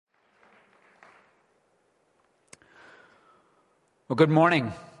Well, good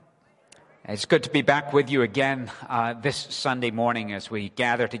morning. It's good to be back with you again this Sunday morning as we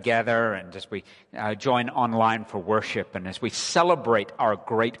gather together and as we join online for worship and as we celebrate our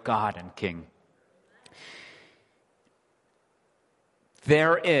great God and King.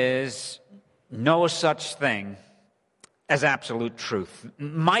 There is no such thing as absolute truth.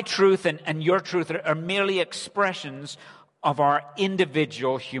 My truth and your truth are merely expressions of our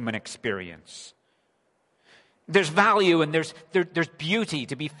individual human experience. There's value and there's beauty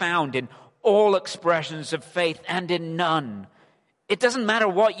to be found in all expressions of faith and in none. It doesn't matter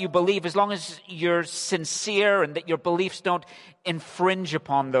what you believe as long as you're sincere and that your beliefs don't infringe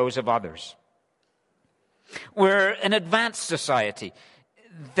upon those of others. We're an advanced society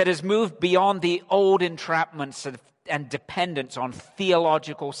that has moved beyond the old entrapments and dependence on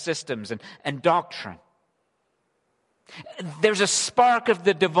theological systems and doctrine. There's a spark of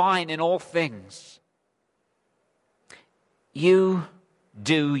the divine in all things. You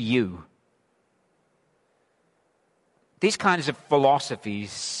do you. These kinds of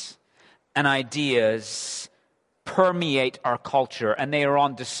philosophies and ideas permeate our culture, and they are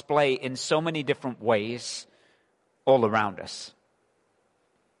on display in so many different ways all around us.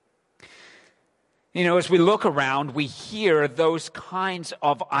 You know, as we look around, we hear those kinds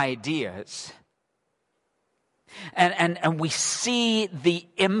of ideas. And we see the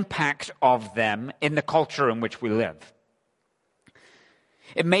impact of them in the culture in which we live.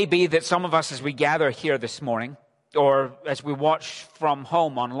 It may be that some of us, as we gather here this morning, or as we watch from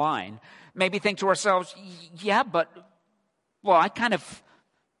home online, maybe think to ourselves, yeah, but, well, I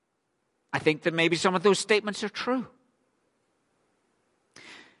think that maybe some of those statements are true.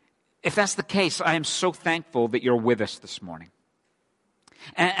 If that's the case, I am so thankful that you're with us this morning.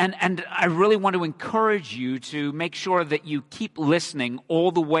 And I really want to encourage you to make sure that you keep listening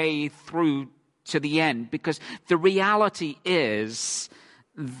all the way through to the end, because the reality is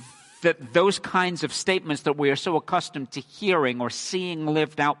that those kinds of statements that we are so accustomed to hearing or seeing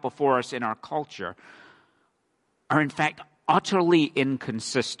lived out before us in our culture are in fact utterly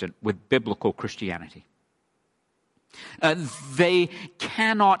inconsistent with biblical Christianity. They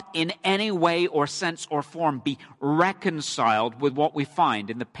cannot in any way or sense or form be reconciled with what we find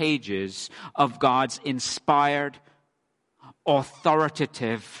in the pages of God's inspired,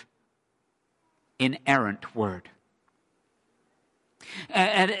 authoritative, inerrant word.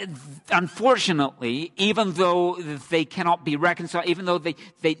 And unfortunately, even though they cannot be reconciled, even though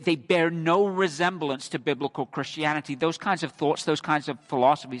they bear no resemblance to biblical Christianity, those kinds of thoughts, those kinds of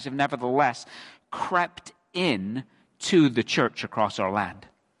philosophies have nevertheless crept in to the church across our land.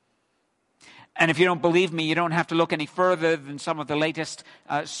 And if you don't believe me, you don't have to look any further than some of the latest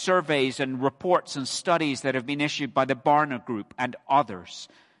surveys and reports and studies that have been issued by the Barna Group and others.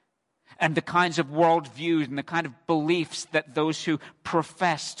 And the kinds of worldviews and the kind of beliefs that those who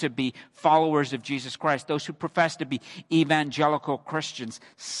profess to be followers of Jesus Christ, those who profess to be evangelical Christians,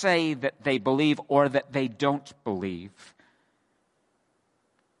 say that they believe or that they don't believe.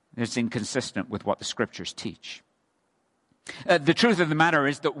 It's inconsistent with what the Scriptures teach. The truth of the matter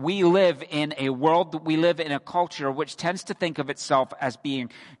is that we live in a world, that we live in a culture which tends to think of itself as being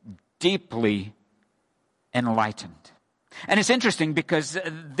deeply enlightened. And it's interesting because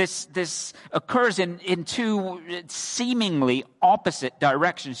this occurs in two seemingly opposite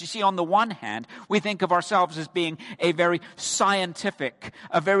directions. You see, on the one hand, we think of ourselves as being a very scientific,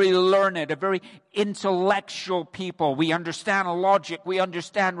 a very learned, a very intellectual people. We understand logic, we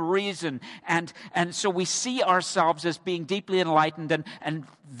understand reason, and so we see ourselves as being deeply enlightened, and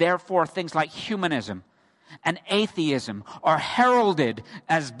therefore things like humanism and atheism are heralded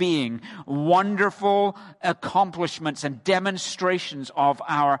as being wonderful accomplishments and demonstrations of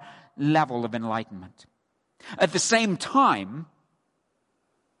our level of enlightenment. At the same time,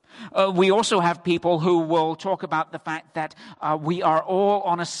 we also have people who will talk about the fact that we are all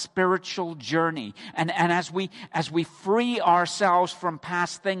on a spiritual journey. And as we free ourselves from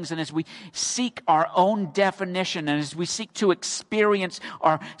past things, and as we seek our own definition, and as we seek to experience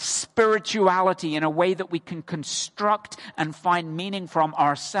our spirituality in a way that we can construct and find meaning from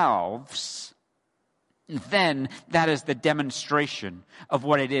ourselves, then that is the demonstration of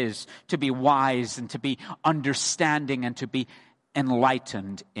what it is to be wise and to be understanding and to be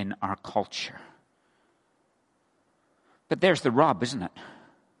enlightened in our culture. But there's the rub, isn't it?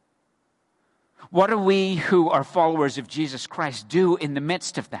 What do we who are followers of Jesus Christ do in the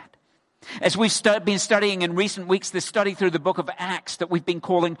midst of that? As we've been studying in recent weeks, this study through the book of Acts that we've been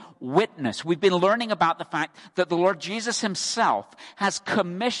calling Witness, we've been learning about the fact that the Lord Jesus himself has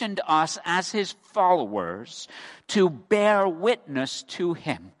commissioned us as his followers to bear witness to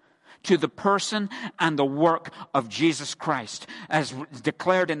him, to the person and the work of Jesus Christ, as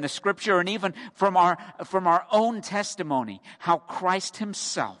declared in the Scripture and even from our own testimony, how Christ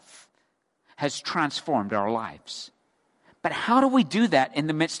himself has transformed our lives. But how do we do that in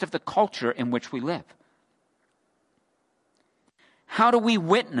the midst of the culture in which we live? How do we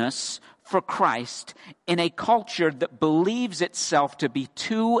witness for Christ in a culture that believes itself to be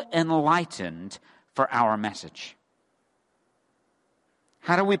too enlightened for our message?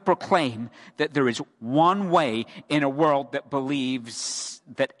 How do we proclaim that there is one way in a world that believes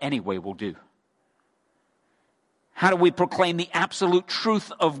that any way will do? How do we proclaim the absolute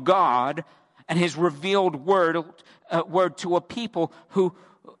truth of God and his revealed word to a people who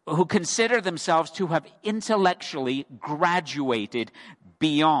consider themselves to have intellectually graduated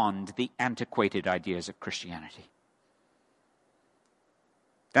beyond the antiquated ideas of Christianity?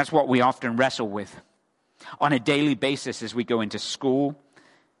 That's what we often wrestle with on a daily basis as we go into school,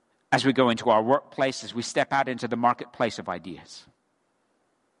 as we go into our workplace, as we step out into the marketplace of ideas.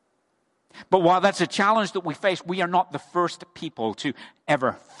 But while that's a challenge that we face, we are not the first people to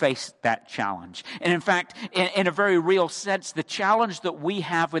ever face that challenge. And in fact, in a very real sense, the challenge that we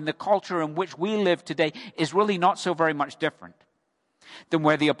have in the culture in which we live today is really not so very much different than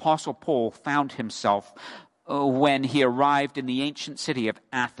where the Apostle Paul found himself when he arrived in the ancient city of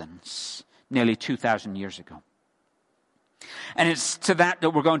Athens nearly 2,000 years ago. And it's to that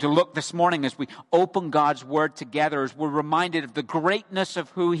we're going to look this morning as we open God's Word together, as we're reminded of the greatness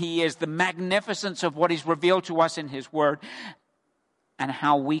of who he is, the magnificence of what he's revealed to us in his Word, and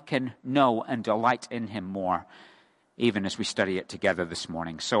how we can know and delight in him more, even as we study it together this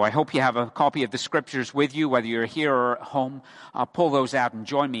morning. So I hope you have a copy of the Scriptures with you, whether you're here or at home. Pull those out and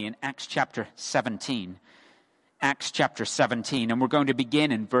join me in Acts chapter 17. Acts chapter 17, and we're going to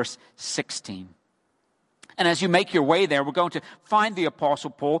begin in verse 16. And as you make your way there, we're going to find the Apostle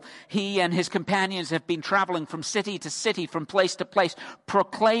Paul. He and his companions have been traveling from city to city, from place to place,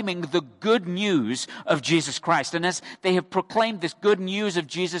 proclaiming the good news of Jesus Christ. And as they have proclaimed this good news of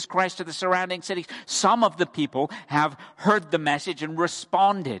Jesus Christ to the surrounding cities, some of the people have heard the message and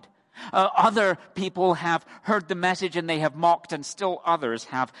responded. Other people have heard the message and they have mocked, and still others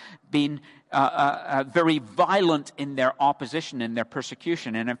have been very violent in their opposition and their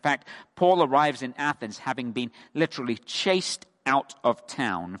persecution. And in fact, Paul arrives in Athens having been literally chased out of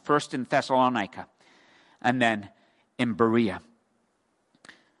town, first in Thessalonica and then in Berea.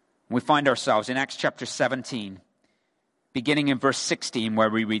 We find ourselves in Acts chapter 17, beginning in verse 16, where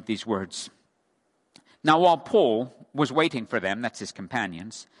we read these words. Now while Paul was waiting for them, that's his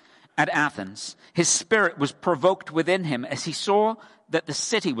companions, at Athens, his spirit was provoked within him as he saw that the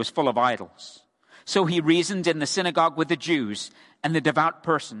city was full of idols. So he reasoned in the synagogue with the Jews and the devout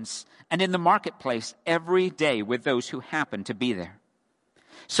persons, and in the marketplace every day with those who happened to be there.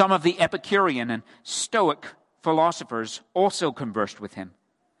 Some of the Epicurean and Stoic philosophers also conversed with him.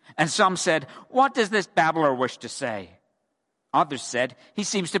 And some said, "What does this babbler wish to say?" Others said, "He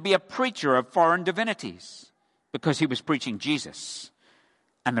seems to be a preacher of foreign divinities," because he was preaching Jesus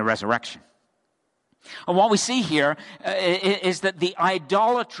and the resurrection. And what we see here is that the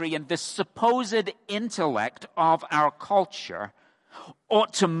idolatry and the supposed intellect of our culture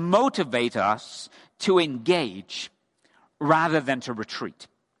ought to motivate us to engage rather than to retreat.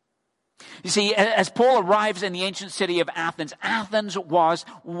 You see, as Paul arrives in the ancient city of Athens, Athens was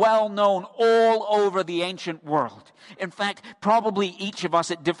well known all over the ancient world. In fact, probably each of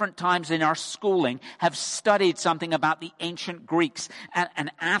us at different times in our schooling have studied something about the ancient Greeks.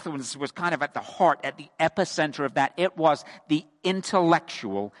 And Athens was kind of at the heart, at the epicenter of that. It was the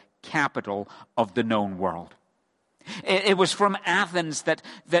intellectual capital of the known world. It was from Athens that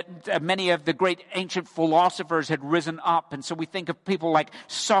many of the great ancient philosophers had risen up. And so we think of people like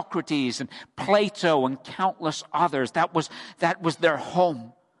Socrates and Plato and countless others. That was their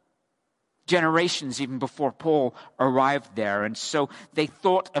home. Generations even before Paul arrived there. And so they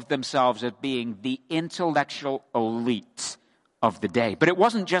thought of themselves as being the intellectual elite of the day. But it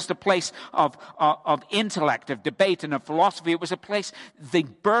wasn't just a place of intellect, of debate, and of philosophy. It was a place, the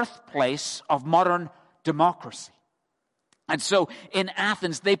birthplace of modern democracy. And so in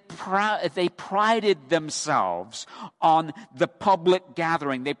Athens, they prided themselves on the public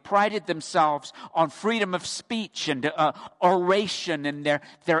gathering. They prided themselves on freedom of speech and oration and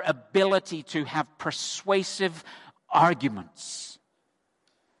their ability to have persuasive arguments.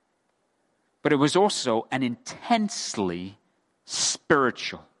 But it was also an intensely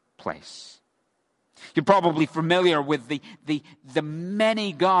spiritual place. You're probably familiar with the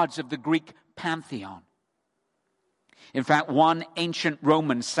many gods of the Greek pantheon. In fact, one ancient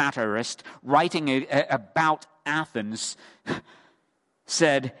Roman satirist writing about Athens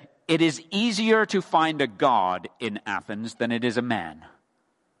said, it is easier to find a god in Athens than it is a man.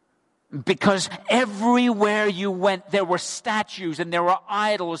 Because everywhere you went, there were statues and there were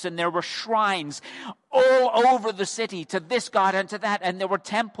idols and there were shrines all over the city to this god and to that. And there were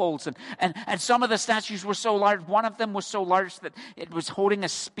temples and some of the statues were so large. One of them was so large that it was holding a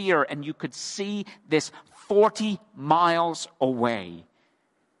spear, and you could see this 40 miles away.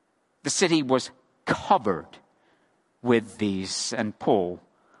 The city was covered with these, and Paul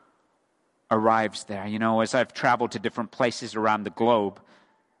arrives there. You know, as I've traveled to different places around the globe,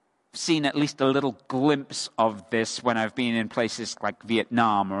 seen at least a little glimpse of this when I've been in places like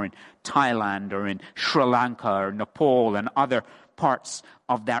Vietnam or in Thailand or in Sri Lanka or Nepal and other parts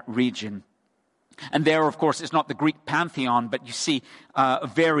of that region. And there, of course, it's not the Greek pantheon, but you see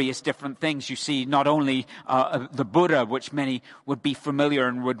various different things. You see not only the Buddha, which many would be familiar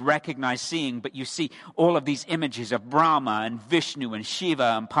and would recognize seeing, but you see all of these images of Brahma and Vishnu and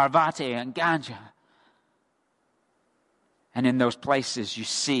Shiva and Parvati and Ganga. And in those places, you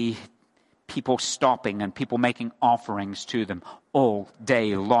see people stopping and people making offerings to them all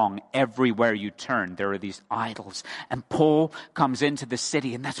day long. Everywhere you turn, there are these idols. And Paul comes into the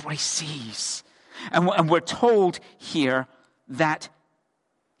city, and that's what he sees. And we're told here that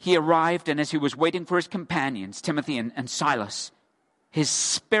he arrived, and as he was waiting for his companions, Timothy and Silas, his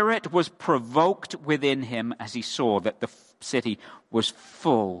spirit was provoked within him as he saw that the city was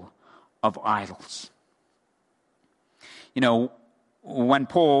full of idols. You know, when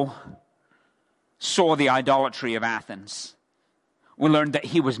Paul saw the idolatry of Athens, we learned that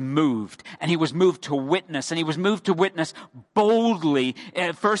he was moved, and he was moved to witness, and he was moved to witness boldly,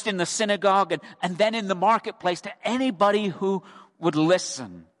 first in the synagogue and then in the marketplace, to anybody who would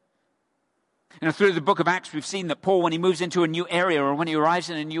listen. You know, through the book of Acts, we've seen that Paul, when he moves into a new area or when he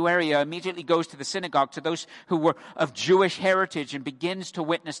arrives in a new area, immediately goes to the synagogue, to those who were of Jewish heritage, and begins to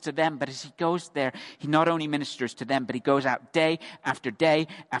witness to them. But as he goes there, he not only ministers to them, but he goes out day after day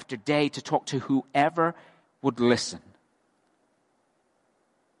after day to talk to whoever would listen.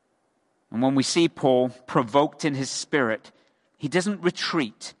 And when we see Paul provoked in his spirit, he doesn't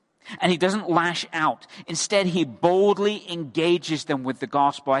retreat. And he doesn't lash out. Instead, he boldly engages them with the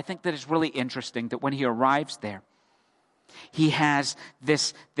gospel. I think that it's really interesting that when he arrives there, he has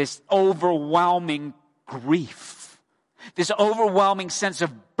this overwhelming grief, this overwhelming sense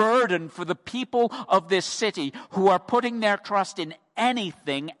of burden for the people of this city who are putting their trust in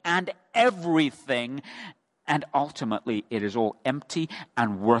anything and everything. And ultimately, it is all empty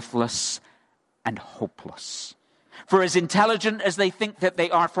and worthless and hopeless. For as intelligent as they think that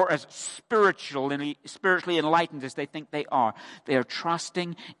they are, for as spiritually enlightened as they think they are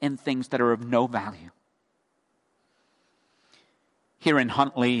trusting in things that are of no value. Here in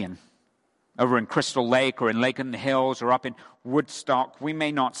Huntley and over in Crystal Lake or in Lake in the Hills or up in Woodstock, we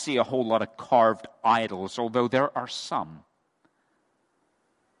may not see a whole lot of carved idols, although there are some.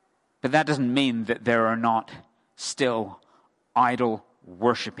 But that doesn't mean that there are not still idol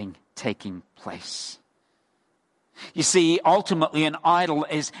worshiping taking place. You see, ultimately an idol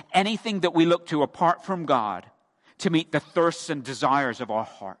is anything that we look to apart from God to meet the thirsts and desires of our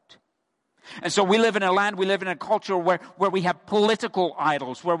heart. And so we live in a land, we live in a culture where we have political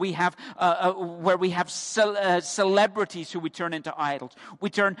idols, where we have celebrities who we turn into idols. We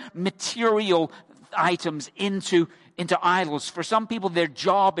turn material items into idols. For some people, their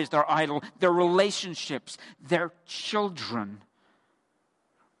job is their idol, their relationships, their children.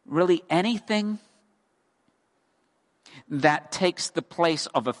 Really anything that takes the place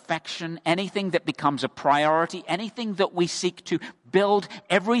of affection, anything that becomes a priority, anything that we seek to build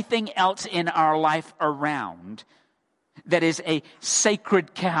everything else in our life around, that is a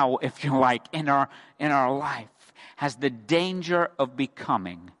sacred cow, if you like, in our life, has the danger of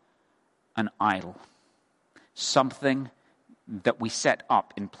becoming an idol, something that we set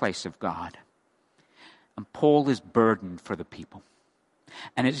up in place of God. And Paul is burdened for the people.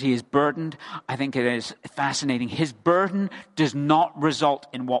 And as he is burdened, I think it is fascinating. His burden does not result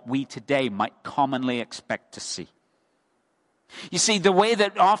in what we today might commonly expect to see. You see, the way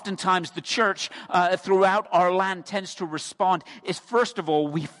that oftentimes the church throughout our land tends to respond is, first of all,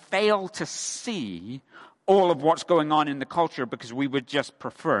 we fail to see all of what's going on in the culture because we would just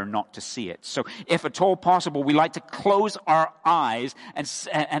prefer not to see it. So if at all possible, we like to close our eyes and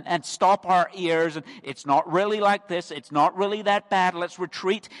stop our ears. And it's not really like this. It's not really that bad. Let's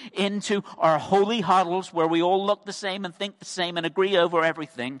retreat into our holy huddles where we all look the same and think the same and agree over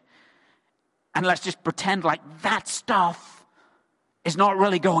everything. And let's just pretend like that stuff is not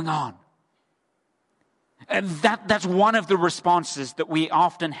really going on. And that's one of the responses that we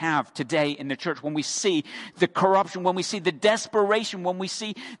often have today in the church when we see the corruption, when we see the desperation, when we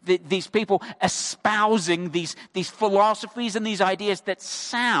see these people espousing these philosophies and these ideas that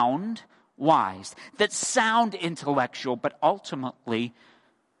sound wise, that sound intellectual, but ultimately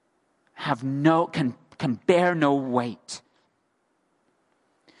can bear no weight.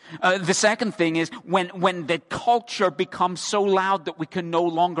 The second thing is when the culture becomes so loud that we can no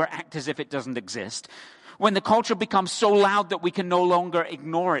longer act as if it doesn't exist. When the culture becomes so loud that we can no longer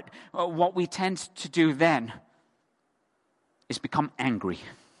ignore it, what we tend to do then is become angry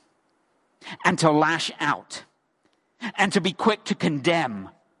and to lash out and to be quick to condemn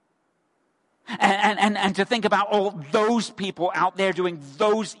and to think about all those people out there doing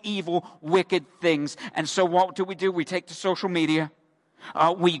those evil, wicked things. And so what do? We take to social media.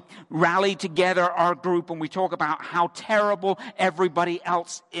 We rally together our group and we talk about how terrible everybody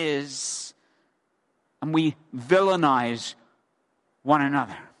else is. And we villainize one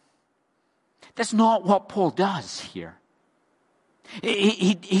another. That's not what Paul does here.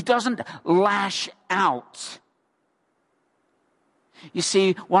 He doesn't lash out. You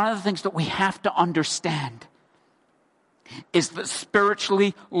see, one of the things that we have to understand is that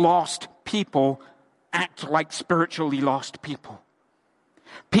spiritually lost people act like spiritually lost people.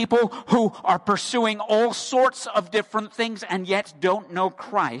 People who are pursuing all sorts of different things and yet don't know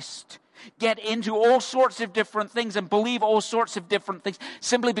Christ get into all sorts of different things and believe all sorts of different things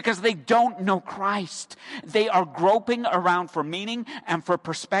simply because they don't know Christ. They are groping around for meaning and for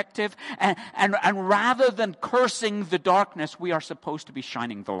perspective. And rather than cursing the darkness, we are supposed to be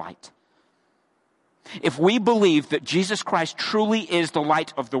shining the light. If we believe that Jesus Christ truly is the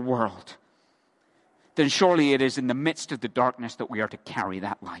light of the world, then surely it is in the midst of the darkness that we are to carry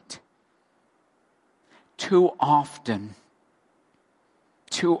that light. Too often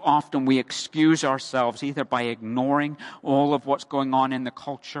we excuse ourselves either by ignoring all of what's going on in the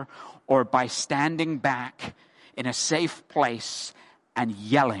culture or by standing back in a safe place and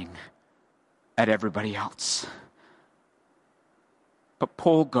yelling at everybody else. But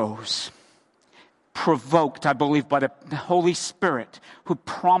Paul goes, provoked, I believe, by the Holy Spirit who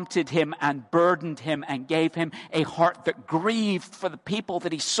prompted him and burdened him and gave him a heart that grieved for the people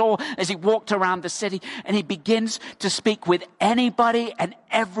that he saw as he walked around the city. And he begins to speak with anybody and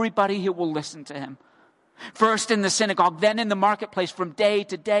everybody who will listen to him. First in the synagogue, then in the marketplace, from day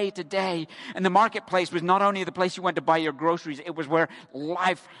to day to day. And the marketplace was not only the place you went to buy your groceries, it was where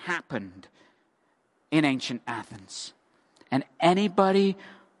life happened in ancient Athens. And anybody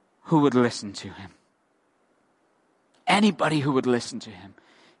who would listen to him, anybody who would listen to him,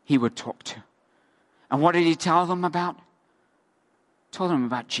 he would talk to. And what did he tell them about? He told them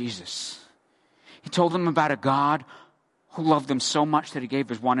about Jesus. He told them about a God who loved them so much that he gave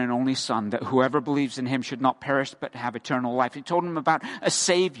his one and only Son, that whoever believes in him should not perish but have eternal life. He told them about a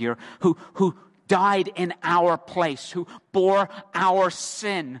Savior who died in our place, who bore our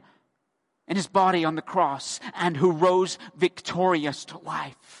sin in his body on the cross, and who rose victorious to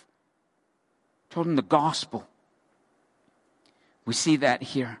life. He told them the gospel. We see that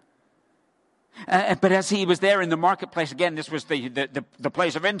here. But as he was there in the marketplace, again, this was the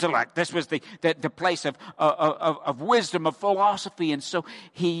place of intellect. This was the place of wisdom, of philosophy. And so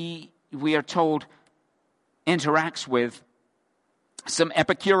we are told, interacts with some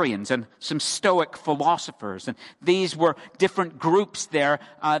Epicureans and some Stoic philosophers. And these were different groups there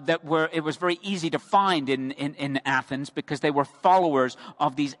it was very easy to find in Athens because they were followers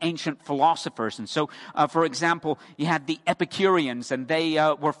of these ancient philosophers. And so, for example, you had the Epicureans, and they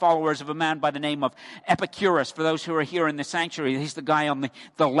were followers of a man by the name of Epicurus. For those who are here in the sanctuary, he's the guy on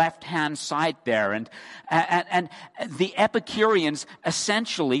the left-hand side there. And the Epicureans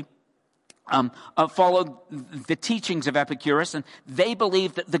essentially followed the teachings of Epicurus, and they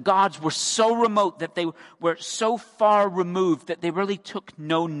believed that the gods were so remote, that they were so far removed, that they really took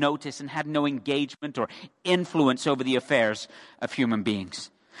no notice and had no engagement or influence over the affairs of human beings.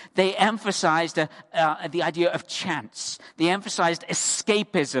 They emphasized the idea of chance. They emphasized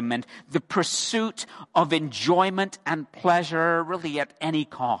escapism and the pursuit of enjoyment and pleasure really at any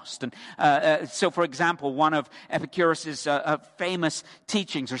cost. And so, for example, one of Epicurus's famous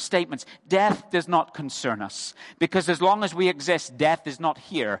teachings or statements, death does not concern us, because as long as we exist, death is not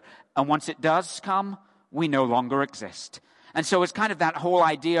here. And once it does come, we no longer exist. And so it's kind of that whole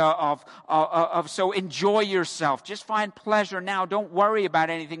idea of so enjoy yourself. Just find pleasure now. Don't worry about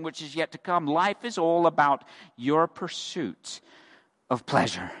anything which is yet to come. Life is all about your pursuit of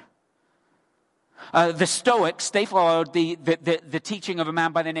pleasure. The Stoics, they followed the teaching of a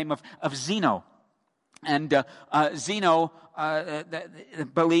man by the name of Zeno. And Zeno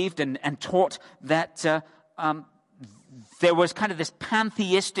believed and taught that there was kind of this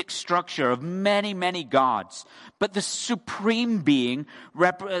pantheistic structure of many, many gods. But the supreme being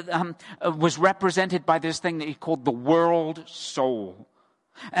was represented by this thing that he called the world soul.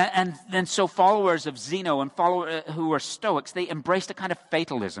 And so followers of Zeno and who were Stoics, they embraced a kind of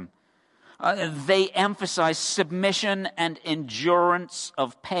fatalism. They emphasized submission and endurance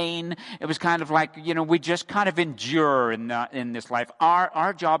of pain. It was kind of like, we just kind of endure in this life.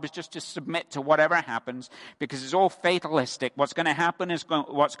 Our job is just to submit to whatever happens, because it's all fatalistic. What's going to happen is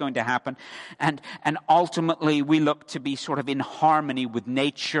what's going to happen. And ultimately, we look to be sort of in harmony with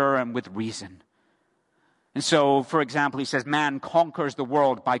nature and with reason. And so, for example, he says, man conquers the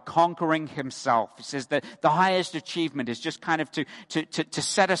world by conquering himself. He says that the highest achievement is just kind of to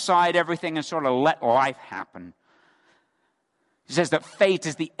set aside everything and sort of let life happen. He says that fate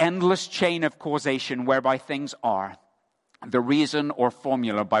is the endless chain of causation whereby things are, the reason or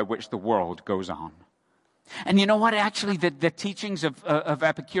formula by which the world goes on. And you know what? Actually, the teachings of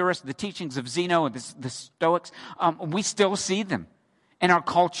Epicurus, the teachings of Zeno, the Stoics, we still see them in our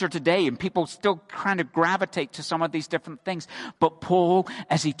culture today, and people still kind of gravitate to some of these different things. But Paul,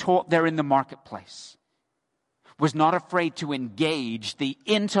 as he taught there in the marketplace, was not afraid to engage the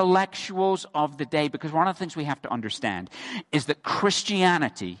intellectuals of the day, because one of the things we have to understand is that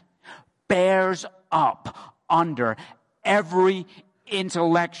Christianity bears up under every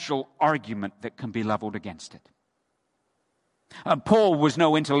intellectual argument that can be leveled against it. Paul was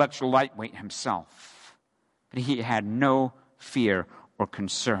no intellectual lightweight himself, but he had no fear or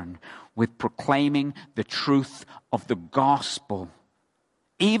concern with proclaiming the truth of the gospel,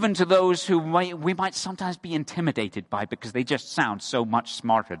 even to those who we might sometimes be intimidated by, because they just sound so much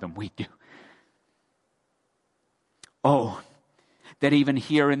smarter than we do. Oh, that even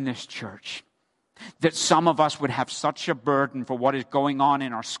here in this church, that some of us would have such a burden for what is going on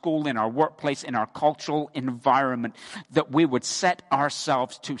in our school, in our workplace, in our cultural environment, that we would set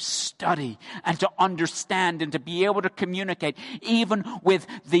ourselves to study and to understand and to be able to communicate even with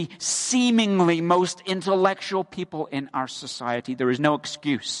the seemingly most intellectual people in our society. There is no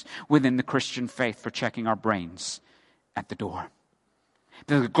excuse within the Christian faith for checking our brains at the door.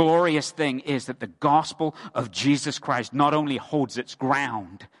 The glorious thing is that the gospel of Jesus Christ not only holds its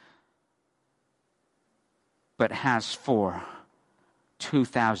ground, but has for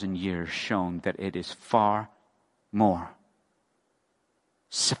 2,000 years shown that it is far more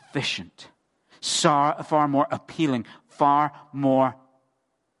sufficient, far more appealing, far more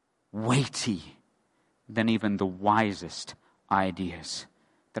weighty than even the wisest ideas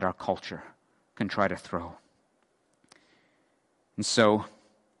that our culture can try to throw. And so,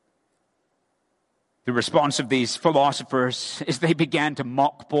 the response of these philosophers is they began to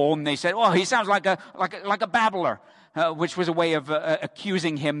mock Paul, and they said, "Oh, he sounds like a babbler," which was a way of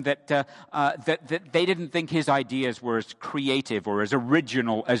accusing him that they didn't think his ideas were as creative or as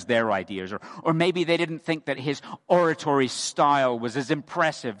original as their ideas, or maybe they didn't think that his oratory style was as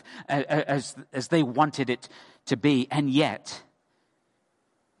impressive as they wanted it to be. And yet,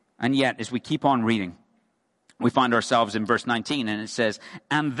 as we keep on reading, we find ourselves in verse 19, and it says,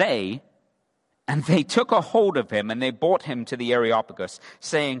 And they took a hold of him, and they brought him to the Areopagus,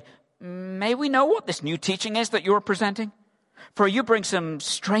 saying, May we know what this new teaching is that you are presenting? For you bring some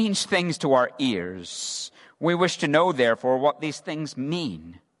strange things to our ears. We wish to know, therefore, what these things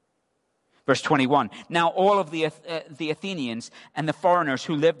mean. Verse 21, Now all of the Athenians and the foreigners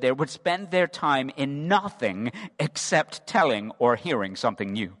who lived there would spend their time in nothing except telling or hearing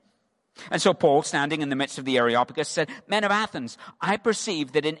something new. And so Paul, standing in the midst of the Areopagus, said, Men of Athens, I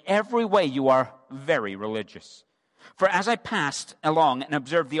perceive that in every way you are very religious. For as I passed along and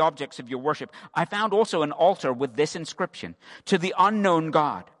observed the objects of your worship, I found also an altar with this inscription, To the unknown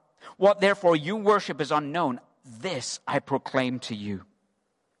God. What therefore you worship is unknown, this I proclaim to you.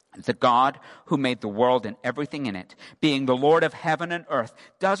 The God who made the world and everything in it, being the Lord of heaven and earth,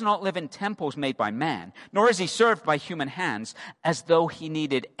 does not live in temples made by man, nor is he served by human hands as though he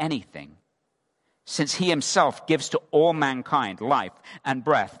needed anything, since he himself gives to all mankind life and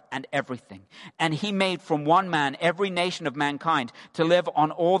breath and everything. And he made from one man every nation of mankind to live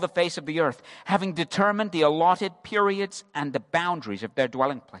on all the face of the earth, having determined the allotted periods and the boundaries of their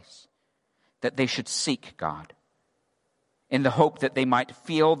dwelling place, that they should seek God, in the hope that they might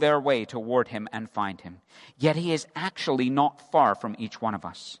feel their way toward him and find him. Yet he is actually not far from each one of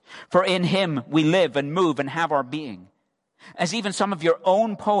us. For in him we live and move and have our being. As even some of your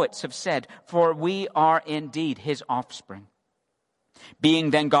own poets have said, for we are indeed his offspring.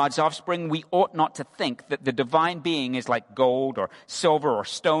 Being then God's offspring, we ought not to think that the divine being is like gold or silver or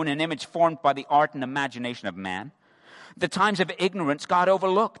stone, an image formed by the art and imagination of man. The times of ignorance God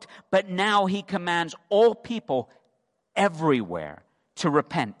overlooked, but now he commands all people everywhere to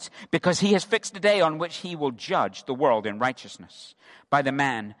repent, because he has fixed a day on which he will judge the world in righteousness by the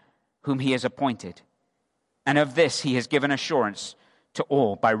man whom he has appointed. And of this he has given assurance to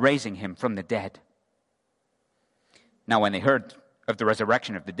all by raising him from the dead. Now when they heard of the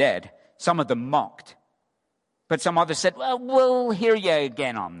resurrection of the dead, some of them mocked, but some others said, well, we'll hear you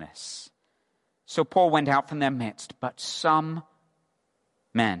again on this. So Paul went out from their midst, but some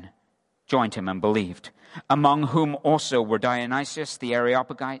men joined him and believed, among whom also were Dionysius the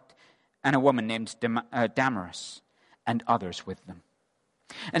Areopagite and a woman named Damaris, and others with them.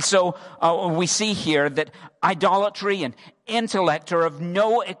 And so we see here that idolatry and intellect are of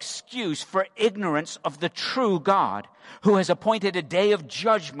no excuse for ignorance of the true God, who has appointed a day of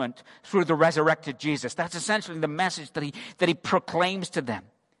judgment through the resurrected Jesus. That's essentially the message that he proclaims to them.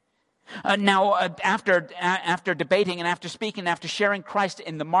 Now, after debating and after speaking, after sharing Christ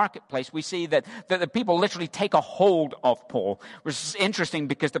in the marketplace, we see that the people literally take a hold of Paul, which is interesting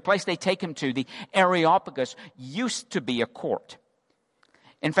because the place they take him to, the Areopagus, used to be a court.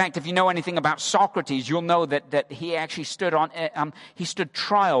 In fact, if you know anything about Socrates, you'll know that he actually stood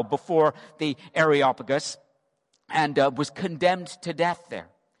trial before the Areopagus and was condemned to death there.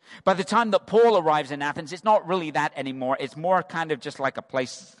 By the time that Paul arrives in Athens, it's not really that anymore. It's more kind of just like a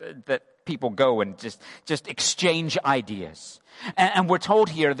place that people go and just exchange ideas. And we're told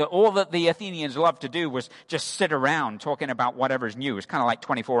here that all that the Athenians loved to do was just sit around talking about whatever's new. It's kind of like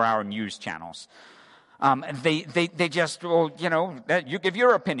 24-hour news channels. They just, well, you give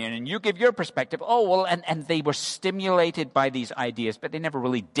your opinion and you give your perspective. Oh, well, and they were stimulated by these ideas, but they never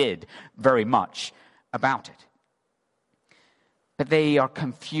really did very much about it. But they are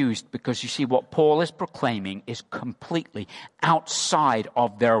confused because you see what Paul is proclaiming is completely outside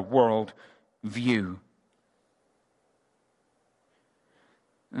of their world view.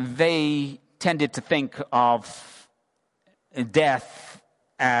 They tended to think of death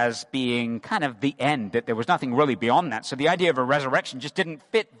as being kind of the end, that there was nothing really beyond that. So the idea of a resurrection just didn't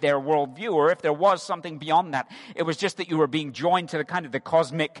fit their worldview, or if there was something beyond that, it was just that you were being joined to the kind of the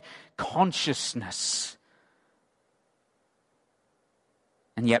cosmic consciousness.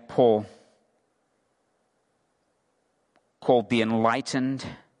 And yet Paul called the enlightened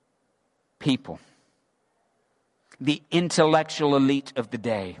people, the intellectual elite of the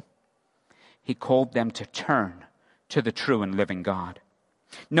day, he called them to turn to the true and living God.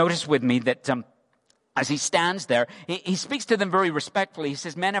 Notice with me that as he stands there, he speaks to them very respectfully. He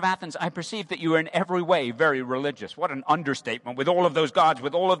says, men of Athens, I perceive that you are in every way very religious. What an understatement, with all of those gods,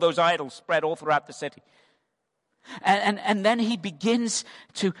 with all of those idols spread all throughout the city. And then he begins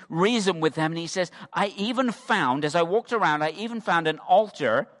to reason with them, and he says, I even found, as I walked around, I even found an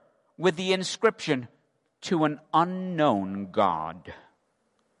altar with the inscription, to an unknown God.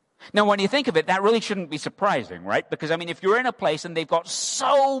 Now, when you think of it, that really shouldn't be surprising, right? Because, if you're in a place and they've got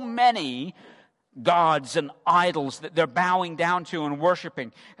so many gods and idols that they're bowing down to and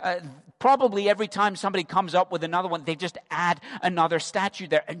worshiping, probably every time somebody comes up with another one, they just add another statue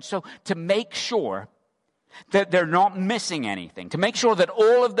there. And so to make sure that they're not missing anything, to make sure that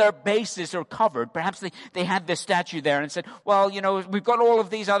all of their bases are covered, perhaps they had this statue there and said, well, we've got all of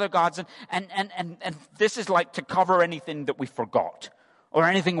these other gods, and this is like to cover anything that we forgot or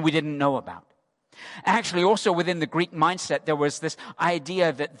anything we didn't know about. Actually, also within the Greek mindset, there was this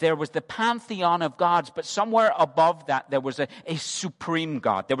idea that there was the pantheon of gods, but somewhere above that, there was a supreme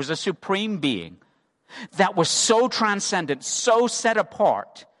God. There was a supreme being that was so transcendent, so set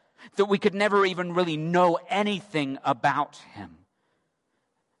apart, that we could never even really know anything about him.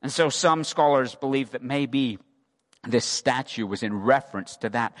 And so some scholars believe that maybe this statue was in reference to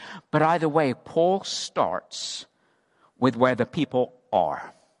that. But either way, Paul starts with where the people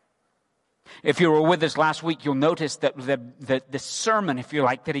are. If you were with us last week, you'll notice that the sermon, if you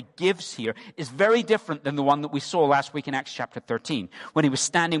like, that he gives here is very different than the one that we saw last week in Acts chapter 13, when he was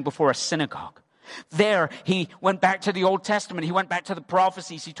standing before a synagogue. There, he went back to the Old Testament. He went back to the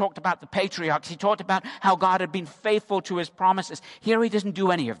prophecies. He talked about the patriarchs. He talked about how God had been faithful to his promises. Here, he doesn't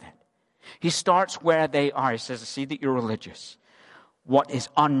do any of that. He starts where they are. He says, I see that you're religious. What is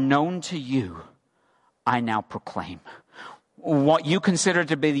unknown to you, I now proclaim. What you consider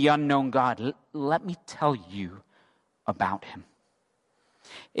to be the unknown God, let me tell you about him.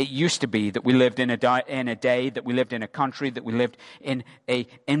 It used to be that we lived in a day, that we lived in a country, that we lived in an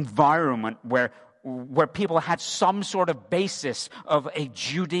environment where people had some sort of basis of a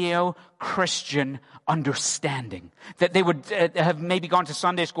Judeo-Christian understanding. That they would have maybe gone to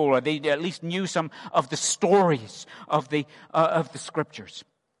Sunday school, or they at least knew some of the stories of the scriptures.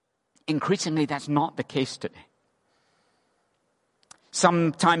 Increasingly, that's not the case today.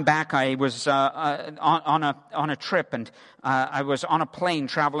 Some time back, I was on a trip, and I was on a plane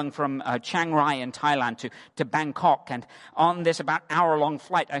traveling from Chiang Rai in Thailand to Bangkok. And on this about hour-long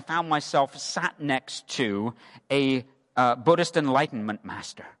flight, I found myself sat next to a Buddhist enlightenment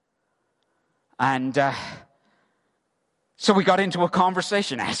master. And so we got into a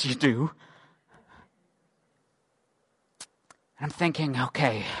conversation, as you do. And I'm thinking,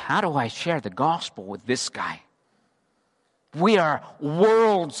 okay, how do I share the gospel with this guy? We are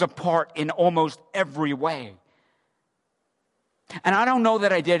worlds apart in almost every way. And I don't know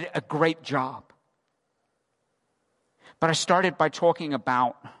that I did a great job. But I started by talking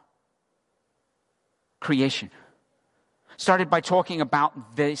about creation. Started by talking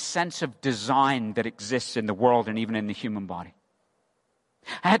about the sense of design that exists in the world and even in the human body.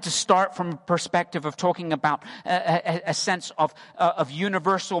 I had to start from a perspective of talking about a sense of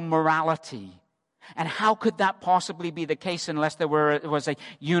universal morality. And how could that possibly be the case unless there was a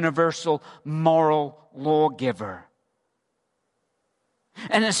universal moral lawgiver?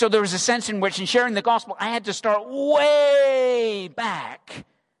 And so there was a sense in which, in sharing the gospel, I had to start way back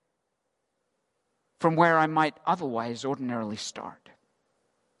from where I might otherwise ordinarily start.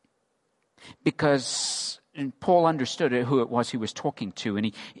 Because Paul understood who it was he was talking to, and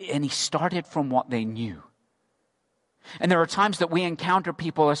he started from what they knew. And there are times that we encounter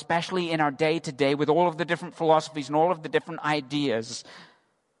people, especially in our day-to-day, with all of the different philosophies and all of the different ideas.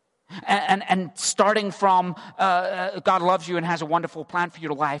 And starting from God loves you and has a wonderful plan for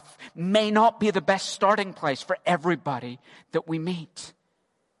your life may not be the best starting place for everybody that we meet.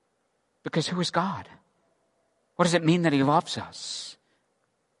 Because who is God? What does it mean that He loves us?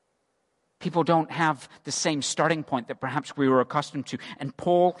 People don't have the same starting point that perhaps we were accustomed to. And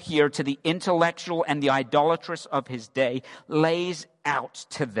Paul here, to the intellectual and the idolatrous of his day, lays out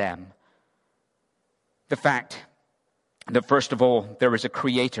to them the fact that, first of all, there is a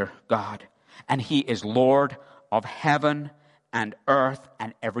creator, God, and He is Lord of heaven and earth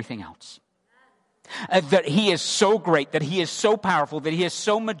and everything else. That He is so great, that He is so powerful, that He is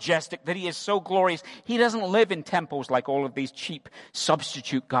so majestic, that He is so glorious. He doesn't live in temples like all of these cheap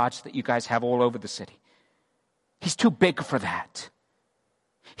substitute gods that you guys have all over the city. He's too big for that.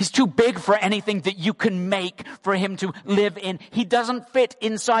 He's too big for anything that you can make for Him to live in. He doesn't fit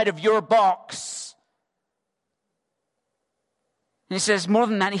inside of your box. And he says more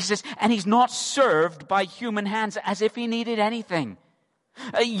than that. He says, and He's not served by human hands as if He needed anything.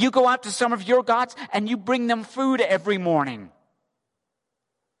 You go out to some of your gods and you bring them food every morning.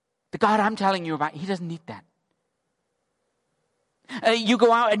 The God I'm telling you about, He doesn't need that. You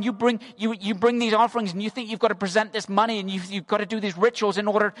go out and you bring these offerings, and you think you've got to present this money, and you've got to do these rituals in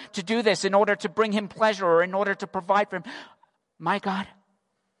order to do this, in order to bring Him pleasure or in order to provide for Him. My God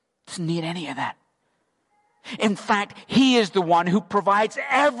doesn't need any of that. In fact, He is the one who provides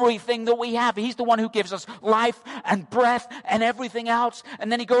everything that we have. He's the one who gives us life and breath and everything else.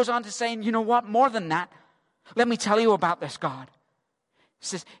 And then he goes on to say, you know what? More than that, let me tell you about this God. He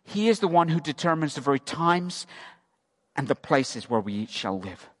says, He is the one who determines the very times and the places where we shall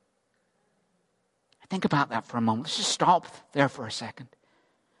live. Think about that for a moment. Let's just stop there for a second.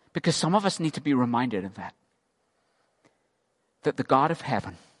 Because some of us need to be reminded of that. That the God of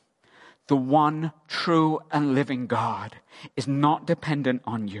heaven, the one true and living God, is not dependent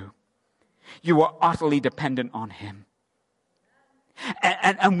on you. You are utterly dependent on Him.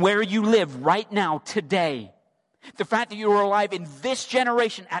 And where you live right now, today, the fact that you are alive in this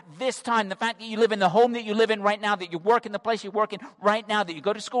generation, at this time, the fact that you live in the home that you live in right now, that you work in the place you work in right now, that you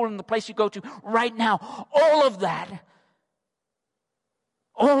go to school in the place you go to right now, all of that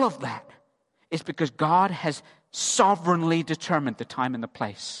is because God has sovereignly determined the time and the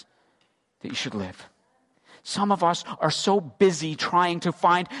place that you should live. Some of us are so busy trying to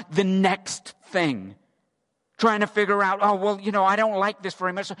find the next thing, trying to figure out, I don't like this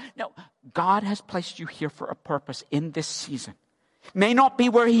very much. So, no, God has placed you here for a purpose in this season. May not be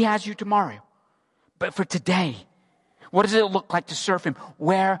where He has you tomorrow, but for today, what does it look like to serve Him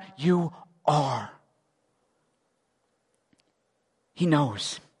where you are? He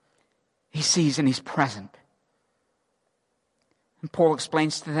knows, He sees, and He's present. And Paul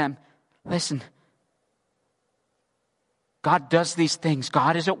explains to them, listen, God does these things.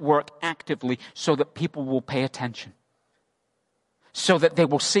 God is at work actively so that people will pay attention. So that they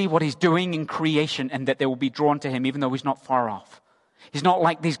will see what He's doing in creation and that they will be drawn to Him even though He's not far off. He's not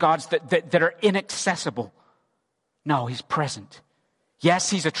like these gods that are inaccessible. No, He's present.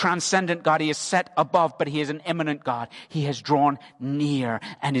 Yes, He's a transcendent God. He is set above, but He is an immanent God. He has drawn near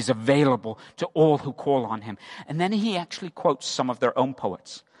and is available to all who call on Him. And then he actually quotes some of their own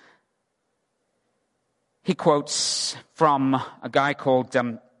poets. He quotes from a guy called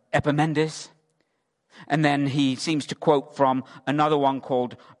Epimenides, and then he seems to quote from another one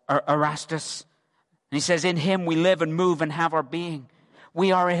called Erastus. And he says, in him we live and move and have our being.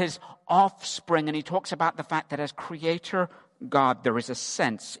 We are his offspring. And he talks about the fact that as creator God, there is a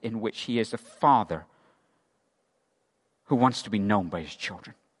sense in which he is a father who wants to be known by his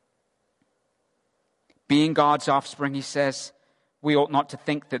children. Being God's offspring, he says, we ought not to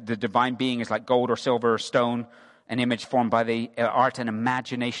think that the divine being is like gold or silver or stone, an image formed by the art and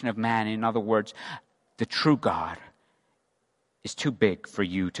imagination of man. In other words, the true God is too big for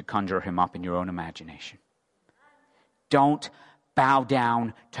you to conjure him up in your own imagination. Don't bow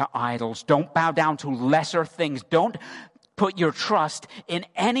down to idols. Don't bow down to lesser things. Don't put your trust in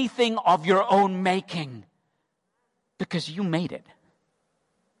anything of your own making, because you made it.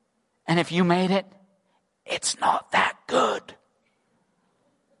 And if you made it, it's not that good.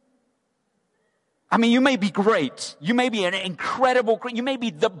 I mean, you may be great. You may be an incredible, you may be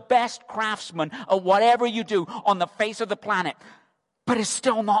the best craftsman of whatever you do on the face of the planet, but it's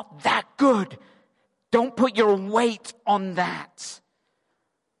still not that good. Don't put your weight on that.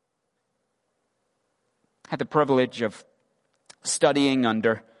 I had the privilege of studying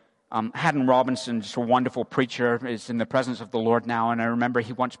under Haddon Robinson, just a wonderful preacher, is in the presence of the Lord now. And I remember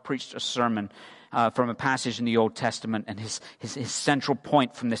he once preached a sermon from a passage in the Old Testament. And his central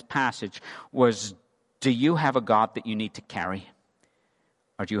point from this passage was, do you have a God that you need to carry?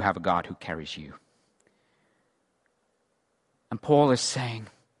 Or do you have a God who carries you? And Paul is saying,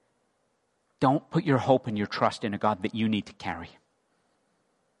 don't put your hope and your trust in a God that you need to carry.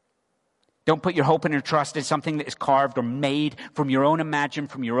 Don't put your hope and your trust in something that is carved or made from your own imagination,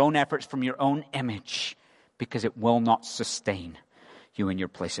 from your own efforts, from your own image, because it will not sustain you in your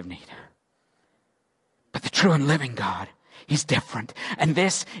place of need. But the true and living God, he's different. And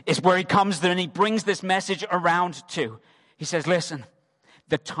this is where he comes and he brings this message around to. He says, listen,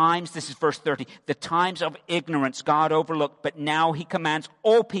 the times, this is verse 30, the times of ignorance God overlooked, but now he commands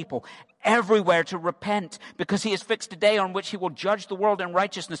all people everywhere to repent, because he has fixed a day on which he will judge the world in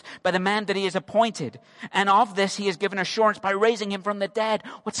righteousness by the man that he has appointed. And of this he has given assurance by raising him from the dead.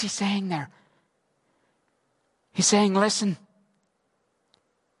 What's he saying there? He's saying, listen,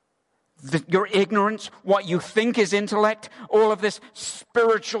 your ignorance, what you think is intellect, all of this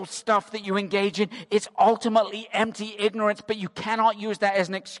spiritual stuff that you engage in, it's ultimately empty ignorance, but you cannot use that as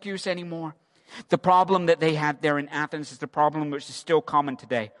an excuse anymore. The problem that they had there in Athens is the problem which is still common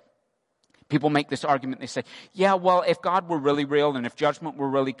today. People make this argument. They say, yeah, well, if God were really real and if judgment were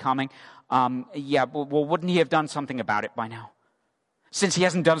really coming, well, wouldn't he have done something about it by now? Since he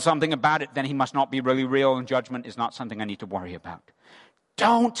hasn't done something about it, then he must not be really real, and judgment is not something I need to worry about.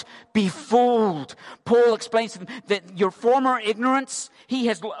 Don't be fooled. Paul explains to them that your former ignorance, he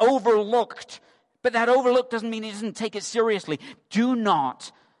has overlooked. But that overlook doesn't mean he doesn't take it seriously. Do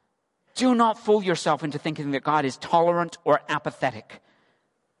not fool yourself into thinking that God is tolerant or apathetic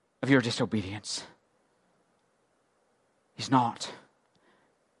of your disobedience. He's not.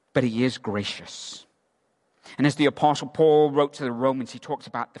 But he is gracious. And as the Apostle Paul wrote to the Romans, he talks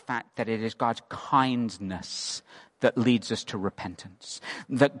about the fact that it is God's kindness that leads us to repentance.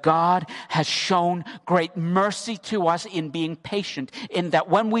 That God has shown great mercy to us in being patient, in that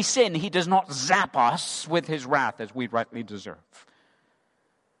when we sin, he does not zap us with his wrath as we rightly deserve.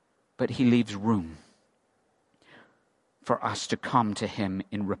 But he leaves room for us to come to him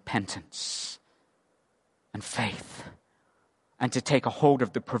in repentance and faith, and to take a hold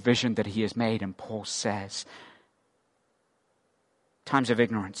of the provision that he has made. And Paul says, times of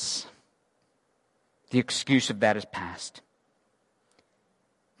ignorance, the excuse of that is past.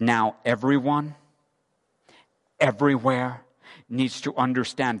 Now everyone, everywhere, needs to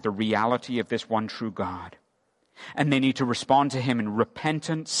understand the reality of this one true God. And they need to respond to him in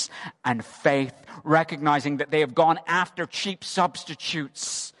repentance and faith, recognizing that they have gone after cheap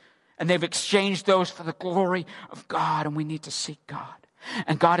substitutes and they've exchanged those for the glory of God, and we need to seek God.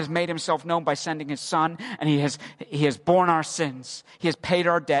 And God has made himself known by sending his Son, and he has borne our sins. He has paid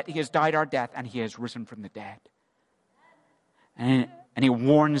our debt. He has died our death, and he has risen from the dead. And he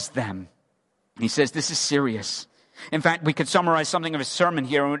warns them. He says this is serious. In fact, we could summarize something of his sermon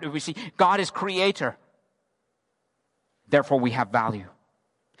here. We see God is creator. Therefore, we have value.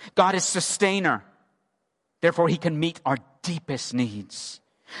 God is sustainer. Therefore, he can meet our deepest needs.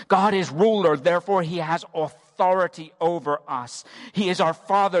 God is ruler. Therefore, he has authority over us. He is our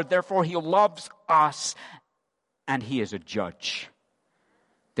Father. Therefore, he loves us. And he is a judge.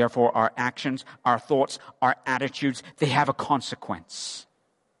 Therefore, our actions, our thoughts, our attitudes, they have a consequence.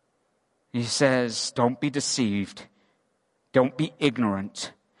 He says, don't be deceived. Don't be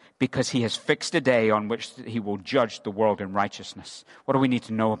ignorant. because he has fixed a day on which he will judge the world in righteousness. What do we need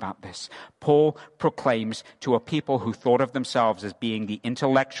to know about this? Paul proclaims to a people who thought of themselves as being the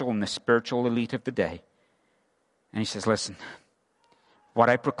intellectual and the spiritual elite of the day. And he says, listen, what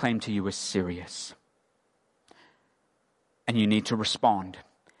I proclaim to you is serious. And you need to respond,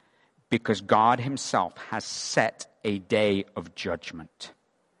 because God himself has set a day of judgment.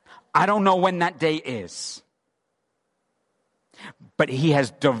 I don't know when that day is, but he has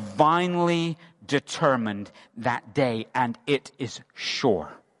divinely determined that day, and it is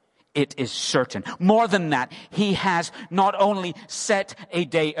sure. It is certain. More than that, he has not only set a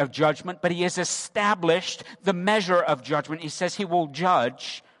day of judgment, but he has established the measure of judgment. He says he will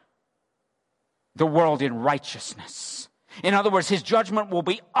judge the world in righteousness. In other words, his judgment will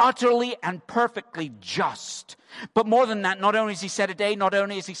be utterly and perfectly just. But more than that, not only has he set a day, not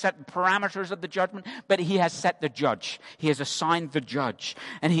only has he set the parameters of the judgment, but he has set the judge. He has assigned the judge.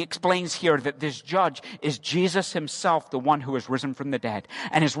 And he explains here that this judge is Jesus himself, the one who has risen from the dead.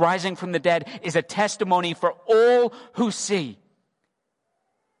 And his rising from the dead is a testimony for all who see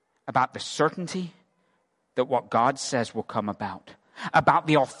about the certainty that what God says will come about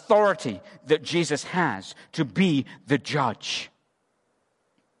the authority that Jesus has to be the judge,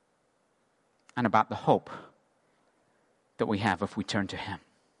 and about the hope that we have if we turn to him.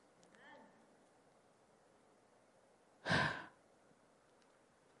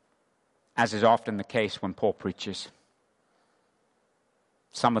 As is often the case when Paul preaches,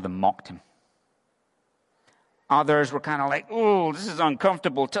 some of them mocked him. Others were kind of like, oh, this is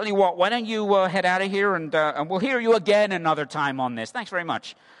uncomfortable. Tell you what, why don't you head out of here and we'll hear you again another time on this. Thanks very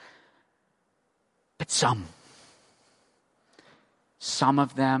much. But some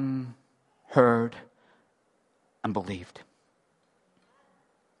of them heard and believed.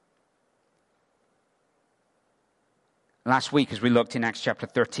 Last week, as we looked in Acts chapter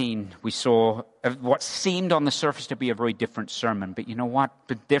 13, we saw what seemed on the surface to be a very different sermon. But you know what?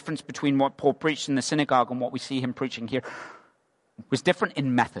 The difference between what Paul preached in the synagogue and what we see him preaching here was different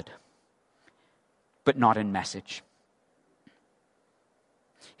in method, but not in message.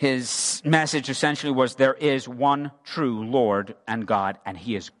 His message essentially was, there is one true Lord and God, and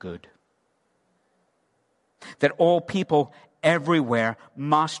he is good. That all people everywhere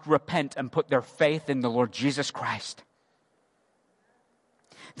must repent and put their faith in the Lord Jesus Christ.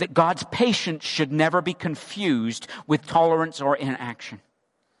 That God's patience should never be confused with tolerance or inaction.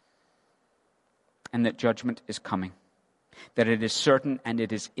 And that judgment is coming. That it is certain and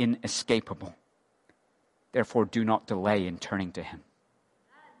it is inescapable. Therefore, do not delay in turning to him.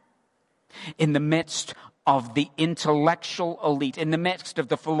 In the midst of the intellectual elite, in the midst of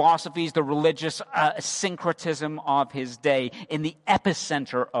the philosophies, the religious syncretism of his day, in the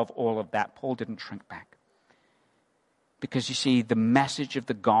epicenter of all of that, Paul didn't shrink back. Because you see, the message of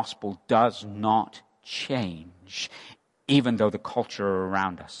the gospel does not change, even though the culture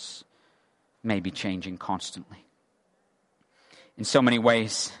around us may be changing constantly. In so many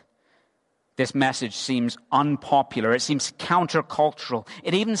ways, this message seems unpopular. It seems countercultural.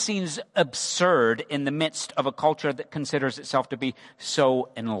 It even seems absurd in the midst of a culture that considers itself to be so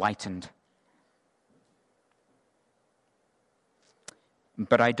enlightened.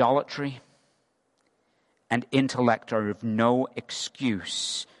 But idolatry and intellect are of no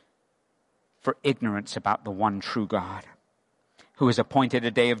excuse for ignorance about the one true God, who has appointed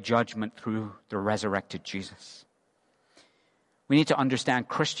a day of judgment through the resurrected Jesus. We need to understand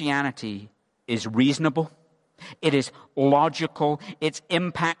Christianity is reasonable, it is logical, its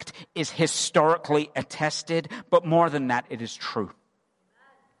impact is historically attested, but more than that, it is true.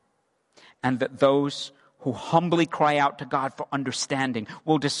 And that those who humbly cry out to God for understanding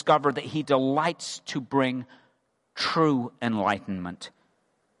will discover that he delights to bring true enlightenment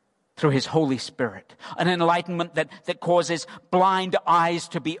through his Holy Spirit. An enlightenment that causes blind eyes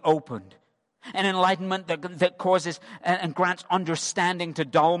to be opened. An enlightenment that causes and grants understanding to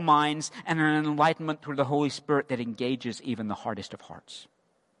dull minds, and an enlightenment through the Holy Spirit that engages even the hardest of hearts.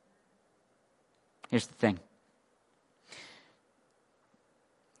 Here's the thing.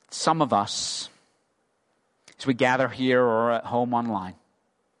 Some of us, as we gather here or at home online,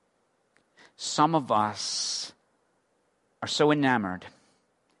 some of us are so enamored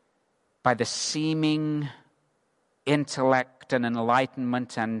by the seeming intellect and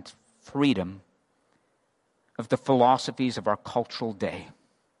enlightenment and freedom of the philosophies of our cultural day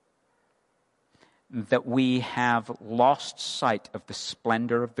that we have lost sight of the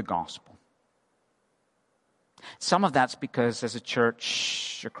splendor of the gospel. Some of that's because as a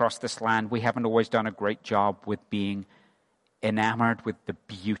church across this land, we haven't always done a great job with being enamored with the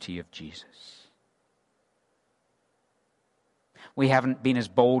beauty of Jesus. We haven't been as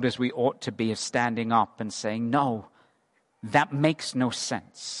bold as we ought to be of standing up and saying, no, that makes no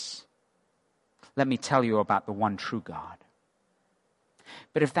sense. Let me tell you about the one true God.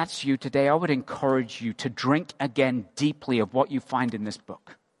 But if that's you today, I would encourage you to drink again deeply of what you find in this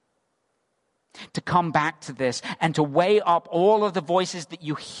book. To come back to this and to weigh up all of the voices that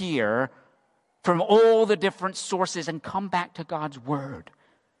you hear from all the different sources and come back to God's word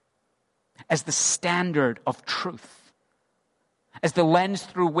as the standard of truth, as the lens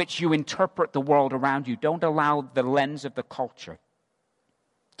through which you interpret the world around you. Don't allow the lens of the culture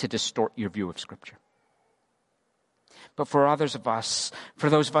to distort your view of Scripture. But for others of us, for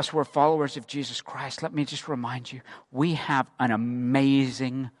those of us who are followers of Jesus Christ, let me just remind you, we have an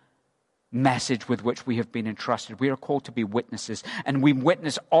amazing message with which we have been entrusted. We are called to be witnesses, and we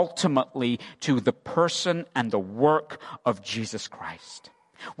witness ultimately to the person and the work of Jesus Christ.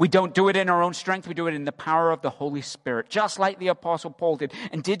 We don't do it in our own strength. We do it in the power of the Holy Spirit, just like the Apostle Paul did.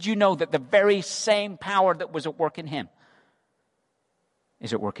 And did you know that the very same power that was at work in him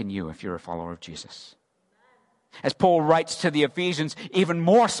is at work in you if you're a follower of Jesus? As Paul writes to the Ephesians even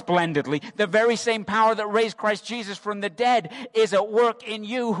more splendidly, the very same power that raised Christ Jesus from the dead is at work in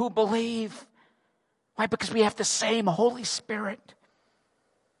you who believe. Why? Because we have the same Holy Spirit.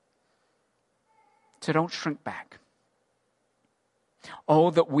 So don't shrink back.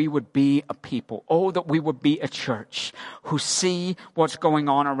 Oh, that we would be a people. Oh, that we would be a church who see what's going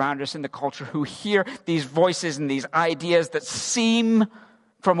on around us in the culture, who hear these voices and these ideas that seem,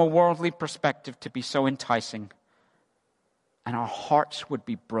 from a worldly perspective, to be so enticing. And our hearts would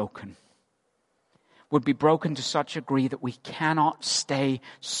be broken to such a degree that we cannot stay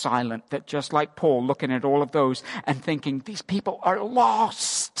silent. That just like Paul, looking at all of those and thinking, these people are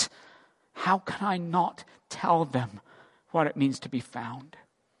lost. How can I not tell them what it means to be found?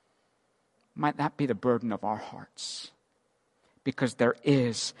 Might that be the burden of our hearts? Because there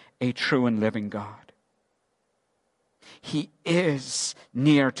is a true and living God. He is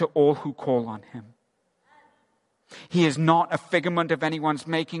near to all who call on him. He is not a figment of anyone's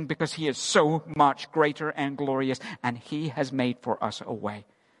making, because he is so much greater and glorious, and he has made for us a way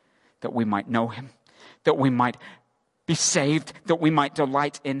that we might know him, that we might be saved, that we might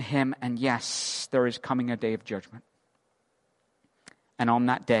delight in him. And yes, there is coming a day of judgment. And on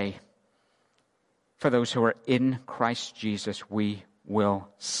that day, for those who are in Christ Jesus, we will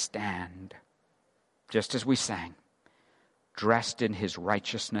stand, just as we sang, dressed in his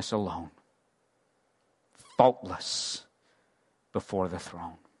righteousness alone, faultless before the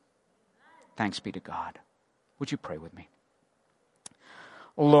throne. Thanks be to God. Would you pray with me?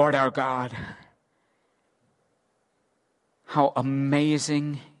 Lord our God, how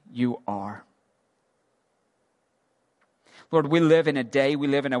amazing you are. Lord, we live in a day, we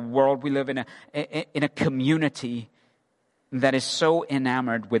live in a world, we live in a community that is so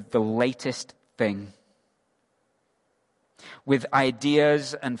enamored with the latest thing, with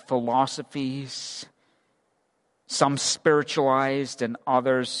ideas and philosophies, some spiritualized and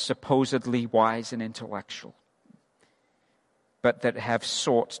others supposedly wise and intellectual, but that have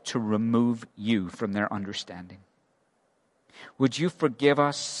sought to remove you from their understanding. Would you forgive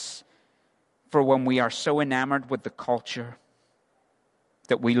us for when we are so enamored with the culture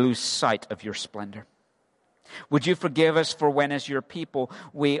that we lose sight of your splendor? Would you forgive us for when, as your people,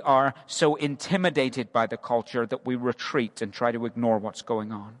 we are so intimidated by the culture that we retreat and try to ignore what's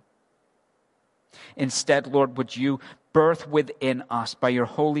going on? Instead, Lord, would you birth within us by your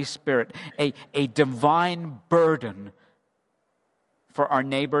Holy Spirit a divine burden for our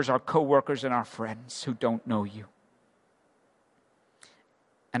neighbors, our co-workers, and our friends who don't know you.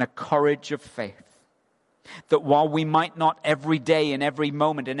 And a courage of faith that while we might not every day and every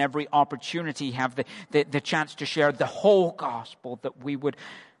moment and every opportunity have the chance to share the whole gospel, that we would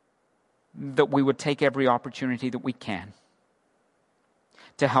take every opportunity that we can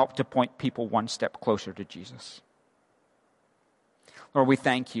to help to point people one step closer to Jesus. Lord, we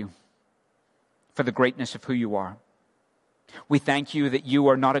thank you for the greatness of who you are. We thank you that you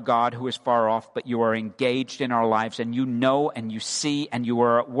are not a God who is far off, but you are engaged in our lives, and you know and you see and you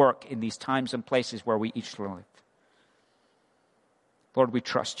are at work in these times and places where we each live. Lord, we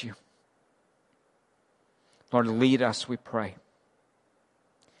trust you. Lord, lead us, we pray.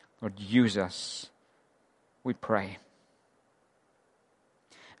 Lord, use us, we pray.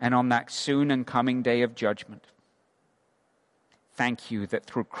 And on that soon and coming day of judgment, thank you that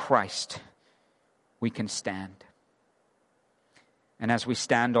through Christ we can stand. And as we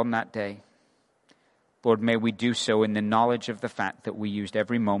stand on that day, Lord, may we do so in the knowledge of the fact that we used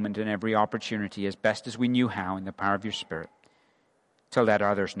every moment and every opportunity as best as we knew how in the power of your Spirit to let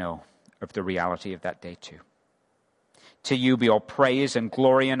others know of the reality of that day too. To you be all praise and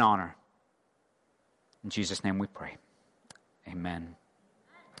glory and honor. In Jesus' name we pray. Amen.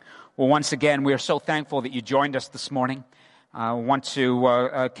 Well, once again, we are so thankful that you joined us this morning. I want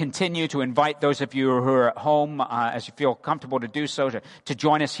to continue to invite those of you who are at home, as you feel comfortable to do so, to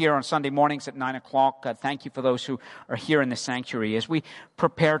join us here on Sunday mornings at 9 o'clock. Thank you for those who are here in the sanctuary. As we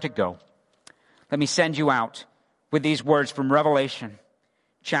prepare to go, let me send you out with these words from Revelation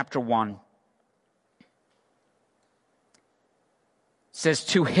chapter 1. It says,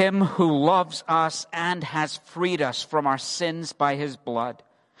 "To him who loves us and has freed us from our sins by his blood,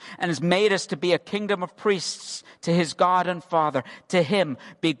 and has made us to be a kingdom of priests to his God and Father. To him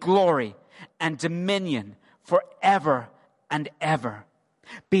be glory and dominion forever and ever.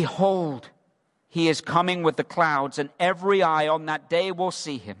 Behold, he is coming with the clouds, and every eye on that day will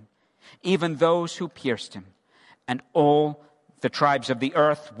see him, even those who pierced him. And all the tribes of the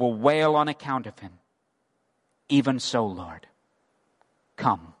earth will wail on account of him. Even so, Lord,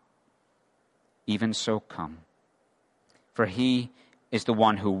 come. Even so, come. For he is the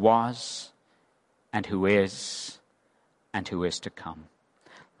one who was and who is to come."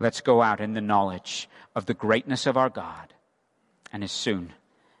 Let's go out in the knowledge of the greatness of our God and his soon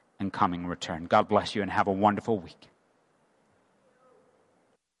and coming return. God bless you and have a wonderful week.